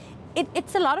 But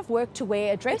it's a lot of work to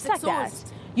wear a dress It's like that.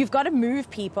 exhausting. You've got to move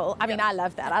people. I mean, I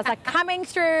love that. I was like, coming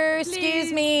through, excuse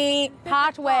Please, me,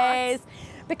 part part. ways.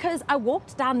 Because I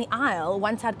walked down the aisle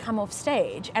once I'd come off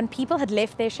stage and people had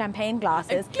left their champagne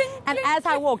glasses. Clink, And clink, as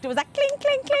I walked, it was like clink,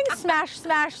 clink, clink, smash,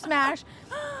 smash, smash.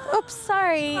 Oops,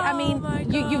 sorry. I Oh mean, my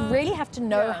you God. really have to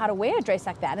know Yeah. how to wear a dress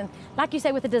like that. And like you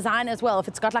say with the design as well, if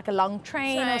it's got like a long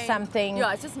train or something.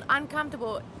 Yeah, it's just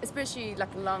uncomfortable, especially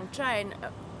like a long train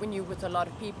when you're with a lot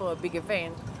of people, a big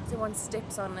event. Everyone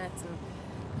steps on it, and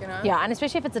you know. Yeah, and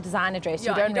especially if it's a designer dress,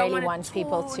 Yeah, you don't really it want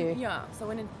people torn. to. Yeah, so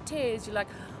when it tears, you're like,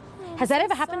 oh, Has that I'm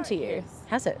ever happened to sorry. you? Yes.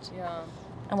 Has it? Yeah,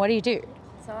 And what do you do?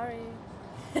 sorry.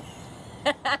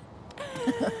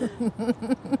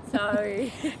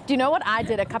 Sorry. Do you know what I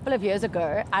did a couple of years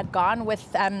ago? I'd gone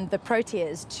with the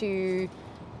Proteas to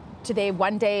their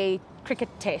one-day cricket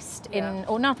test Yeah.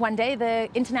 or not one day, the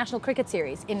International Cricket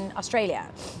Series in Australia.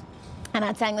 And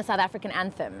I'd sang the South African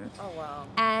anthem. Oh wow.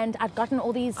 And I'd gotten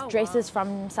all these Oh, dresses wow.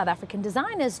 from South African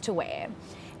designers to wear.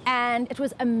 And it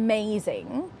was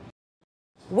amazing.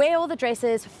 Wear all the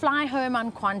dresses, fly home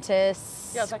on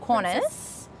Qantas, Yeah, it's like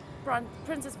Qantas.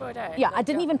 Princess for a day. Yeah, Like, I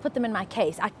didn't even put them in my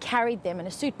case. I carried them in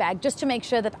a suit bag just to make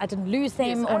sure that I didn't lose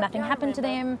them Yes, or I- nothing yeah, I happened to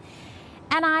remember. them.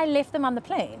 And I left them on the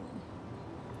plane.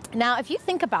 Now, if you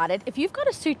think about it, if you've got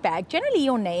a suit bag, generally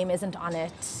your name isn't on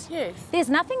it. Yes. There's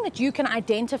nothing that you can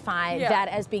identify Yeah. that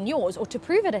as being yours or to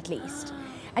prove it at least.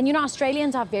 And you know,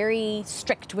 Australians are very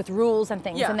strict with rules and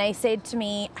things. Yeah. And they said to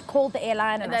me, I called the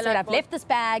airline and I they're said, like, I've "Well-" left this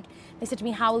bag. They said to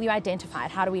me, how will you identify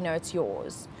it? How do we know it's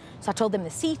yours? So I told them the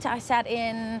seat I sat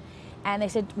in. And they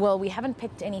said, well, we haven't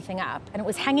picked anything up. And it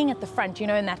was hanging at the front, you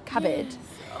know, in that cupboard.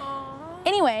 Aw.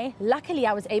 Anyway, luckily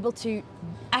I was able to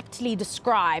aptly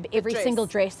describe every dress. single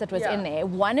dress that was Yeah. in there.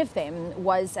 One of them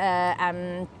was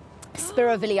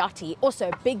Spiro Vigliotti, also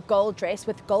a big gold dress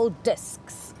with gold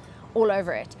discs all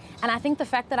over it. And I think the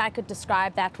fact that I could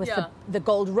describe that with Yeah. the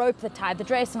gold rope that tied the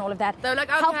dress and all of that They were like,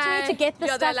 helped okay. me to get the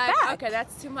Yeah, stuff they're like, back. okay,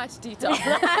 that's too much detail.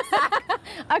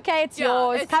 Okay, it's Yeah,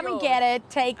 yours. it's Come and get yours. it.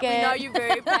 Take We it. know you're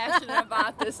very passionate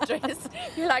about this dress.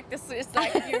 You're like, this is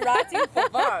like you're writing for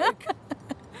Vogue.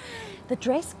 The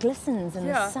dress glistens in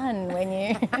Yeah. the sun when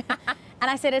you. And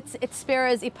I said it's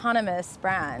Spiro's eponymous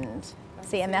brand.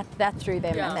 See, and that threw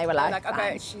them, and they were they're like, okay,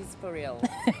 "Fine." she's for real.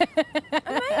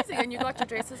 Amazing, and you got your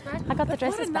dresses back? I got the But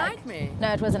dresses what a back. nightmare.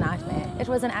 No, it was a nightmare. It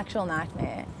was an actual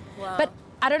nightmare. Wow. But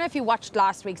I don't know if you watched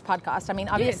last week's podcast. I mean,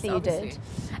 obviously you obviously.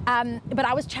 did. But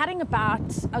I was chatting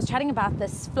about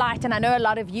this flight, and I know a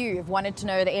lot of you have wanted to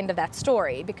know the end of that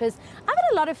story because I've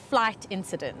had a lot of flight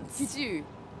incidents. Did you?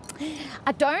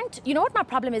 I don't. You know what my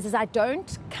problem is I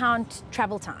don't count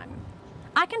travel time.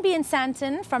 I can be in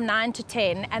Sandton from 9 to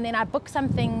 10, and then I book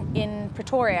something in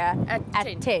Pretoria At at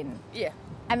 10. 10. Yeah.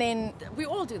 And then, We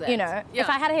all do that. you know, Yeah. if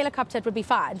I had a helicopter, it would be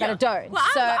fine, but Yeah. I don't. Well,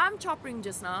 so, I'm choppering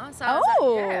just now. So I was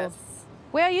Oh. like, yes.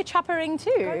 where are you choppering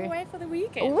Going to? away for the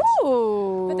weekend.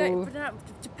 Ooh. But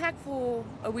to pack for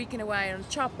a weekend away on a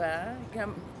chopper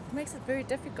makes it very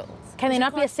difficult. Can there You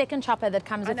not be a can't- second chopper that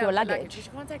comes I with know, your but, luggage? Like,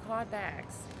 you can't take hard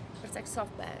bags, but it's like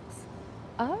soft bags.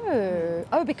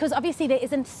 Oh, because obviously there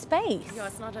isn't space. Yeah,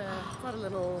 it's not a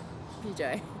little PJ.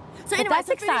 So But anyway, that's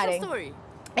so finish your exciting. story.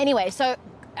 Anyway, so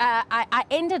I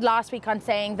ended last week on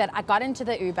saying that I got into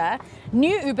the Uber,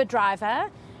 new Uber driver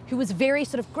who was very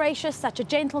sort of gracious, such a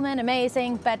gentleman,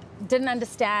 amazing, but didn't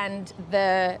understand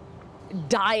the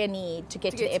dire need to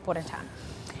get to the airport in time.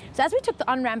 So as we took the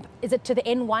on-ramp, is it to the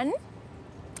N1?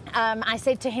 I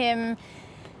said to him,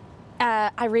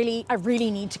 I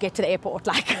really need to get to the airport.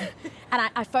 Like, and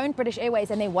I phoned British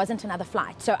Airways and there wasn't another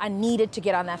flight. So I needed to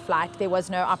get on that flight. There was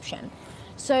no option.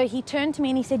 So he turned to me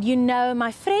and he said, you know,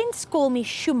 my friends call me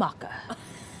Schumacher.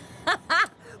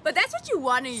 But that's what you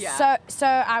want to hear. So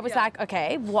I was Yeah. like,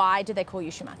 okay, why do they call you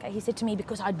Schumacher? He said to me,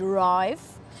 because I drive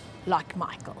like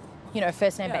Michael, you know,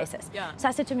 first name Yeah, basis. yeah. So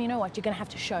I said to him, you know what, you're going to have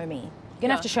to show me. You're going to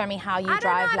Yeah. have to show me how you I don't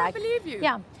drive know, I don't like. believe you.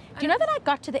 Yeah. Do you know that I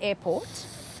got to the airport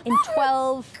in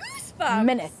 12 Goosebumps.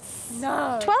 minutes?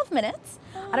 No. 12 minutes?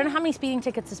 I don't know how many speeding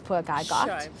tickets this poor guy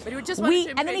got. Shame. But he would just wanted to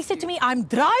And then he impress said to you. me, I'm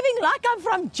driving like I'm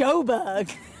from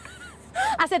Joburg.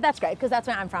 I said, that's great, because that's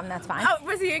where I'm from, that's fine. Oh,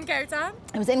 was he in Cape Town?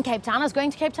 I was in Cape Town. I was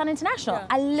going to Cape Town International. Yeah.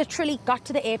 I literally got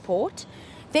to the airport.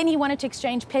 Then he wanted to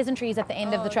exchange pleasantries at the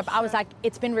end of the trip. I was like,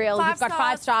 it's been real. 5 You've got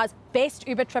 5 stars. Best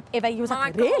Uber trip ever. He was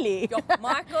like, really? Ja,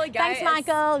 Michael, Thanks,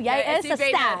 Michael. Jij is een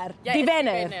ster. Die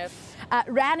wenner.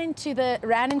 Ran into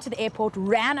the airport,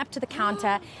 ran up to the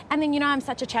counter, and then, you know, I'm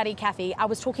such a chatty Kathy. I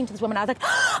was talking to this woman. I was like,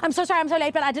 oh, I'm so sorry, I'm so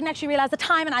late, but I didn't actually realize the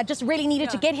time, and I just really needed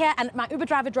to get here. And my Uber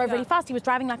driver drove really fast. He was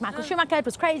driving like Michael Schumacher. It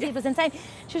was crazy. It was insane.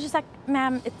 She was just like,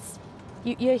 ma'am,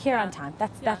 you're here on time.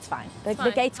 That's fine.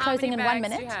 The gate's closing in 1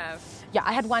 minute. Do you have? Yeah,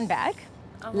 I had 1 bag.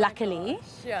 Oh luckily,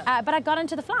 yeah. But I got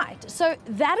into the flight. So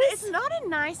it's not a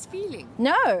nice feeling.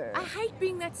 No. I hate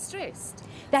being that stressed.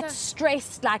 That's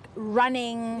stressed, like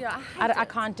running. Yeah, I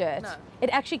can't do it. No. It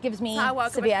actually gives me So I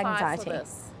woke severe up at 5 anxiety. for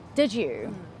this. Did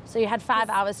you? So you had 5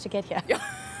 hours to get here. Yeah.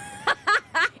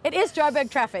 It is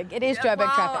Joburg traffic. It is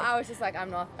Joburg traffic. I was just like,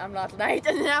 I'm not late,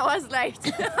 and then I was late.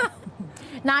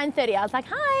 9:30. I was like,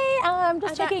 hi, I'm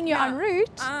just checking you're en route.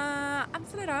 I'm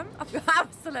still at home. I'm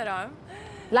still at home.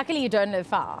 Luckily, you don't live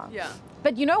far. Yeah.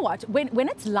 But you know what? When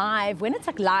it's live, when it's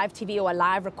like live TV or a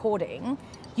live recording,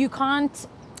 you can't.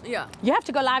 Yeah. You have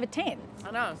to go live at 10.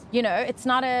 I know. You know, it's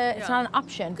not an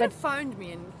option. Could have phoned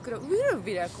me and we could have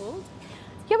video called.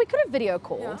 Yeah, we could have video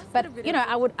called, Yeah, but video you know,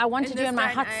 called. I wanted you in my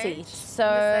hot seat. So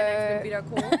video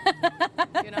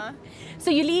call. You know. So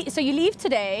you leave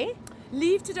today.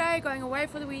 Leave today, going away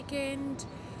for the weekend.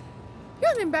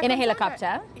 Yeah, then back in a on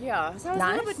helicopter. Sunday. Yeah, so I was a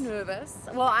little bit nervous.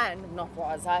 Well, I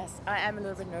am a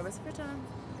little bit nervous, but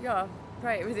yeah,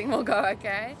 pray everything will go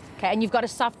okay. Okay, and you've got a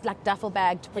soft like duffel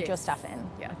bag to put your Yes. stuff in.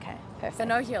 Yeah. Okay, perfect. So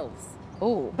no heels.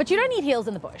 Oh, but you don't need heels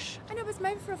in the bush. I know, but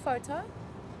maybe for a photo.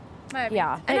 Maybe.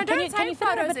 Yeah. And I Can don't you take fit in a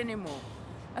photos bit- anymore.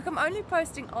 Like I'm only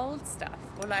posting old stuff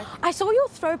or like. I saw your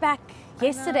throwback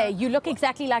yesterday. know. You look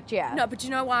exactly like Gia. No, but you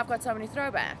know why I've got so many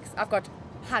throwbacks? I've got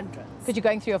hundreds. Because you're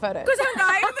going through your photos. Because I'm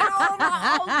going through all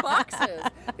my old boxes.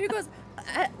 Because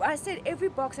I said every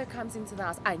box that comes into the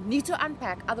house, I need to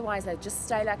unpack, otherwise they just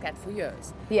stay like that for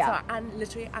years. Yeah. So I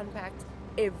literally unpacked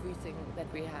everything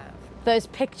that we have. Those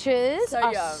pictures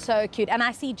are young. so cute. And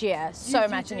I see Gia so You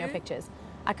much in your do? pictures.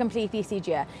 I completely see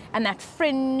Gia. And that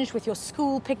fringe with your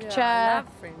school picture. Yeah, I love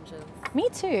fringes. Me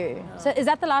too. Yeah. So is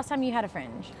that the last time you had a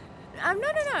fringe? No.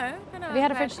 Have you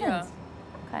had a fringe since? Yeah.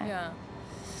 Okay. Yeah.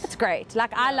 It's great.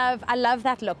 Like I love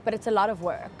that look, but it's a lot of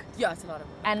work. Yeah, it's a lot of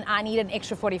work. And I need an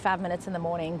extra 45 minutes in the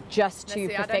morning just No, to see, I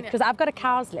don't perfect, ne- because I've got a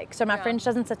cow's leg, so my Yeah. fringe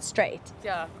doesn't sit straight.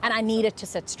 Yeah. And I need it to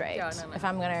sit straight Yeah, no. if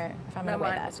I'm gonna No, wear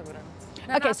mine that. also wouldn't.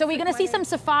 No, Okay, no, so we're gonna my see hair- some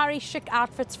safari chic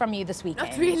outfits from you this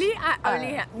weekend. Not really. I Oh.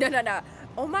 only have no.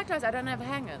 All my clothes, I don't have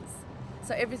hangers,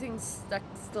 so everything's like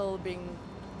still being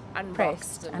unboxed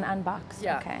Pressed and unboxed.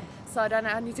 Yeah. Okay. So I don't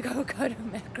know. I need to go to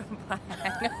Macro and buy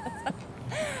hangers.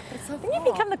 But it's so Then you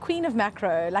far. become the queen of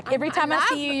macro. Like every time I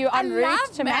see you, you're en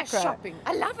route to mass macro. shopping.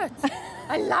 I love it.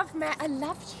 I love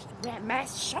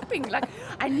mass shopping. Like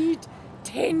I need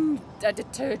 10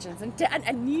 detergents and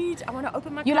I want to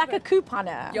open my. You're like a cupboard.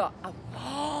 couponer. Yeah.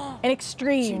 An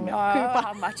extreme know coupon.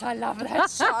 how much I love that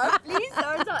show. Please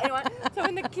don't tell anyone. So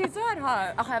when the kids are at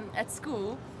home, at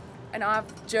school, and I've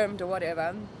germed or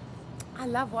whatever, I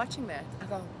love watching that. I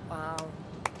go,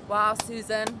 wow,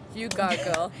 Susan, you go,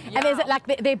 girl. And there's like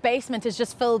their basement is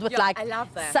just filled with Yeah, like I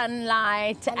love that.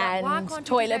 sunlight I love- why and can't you do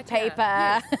toilet that here? paper.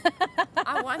 Yes.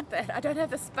 I want that. I don't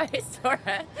have the space for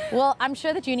it. Well, I'm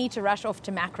sure that you need to rush off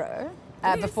to macro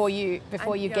Yes. before you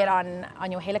And get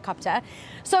on your helicopter.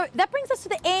 So that brings us to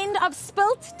the end of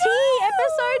SPILT T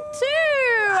episode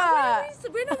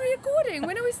 2. When are we recording?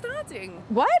 When are we starting?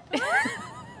 What?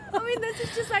 I mean, this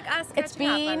is just like us catching It's up.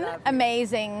 been I love you.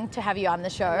 amazing to have you on the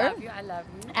show. I love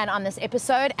you. And on this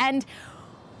episode. And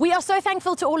we are so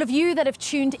thankful to all of you that have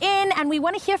tuned in, and we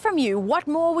want to hear from you. What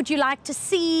more would you like to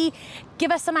see?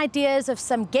 Give us some ideas of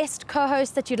some guest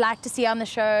co-hosts that you'd like to see on the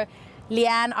show.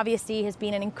 Leanne obviously has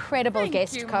been an incredible Thank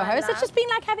guest you, my co-host. It's love. just been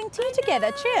like having tea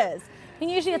together. Cheers. I mean,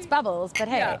 usually it's bubbles, but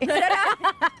hey. Yeah.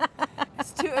 No.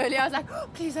 It's too early. I was like, oh,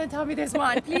 please don't tell me there's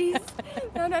wine, please.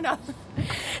 No.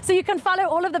 So you can follow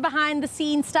all of the behind the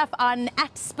scenes stuff on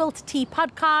 @SPILT T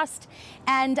podcast,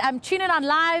 and tune in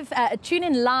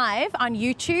live on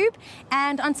YouTube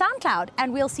and on SoundCloud.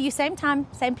 And we'll see you same time,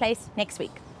 same place next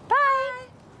week.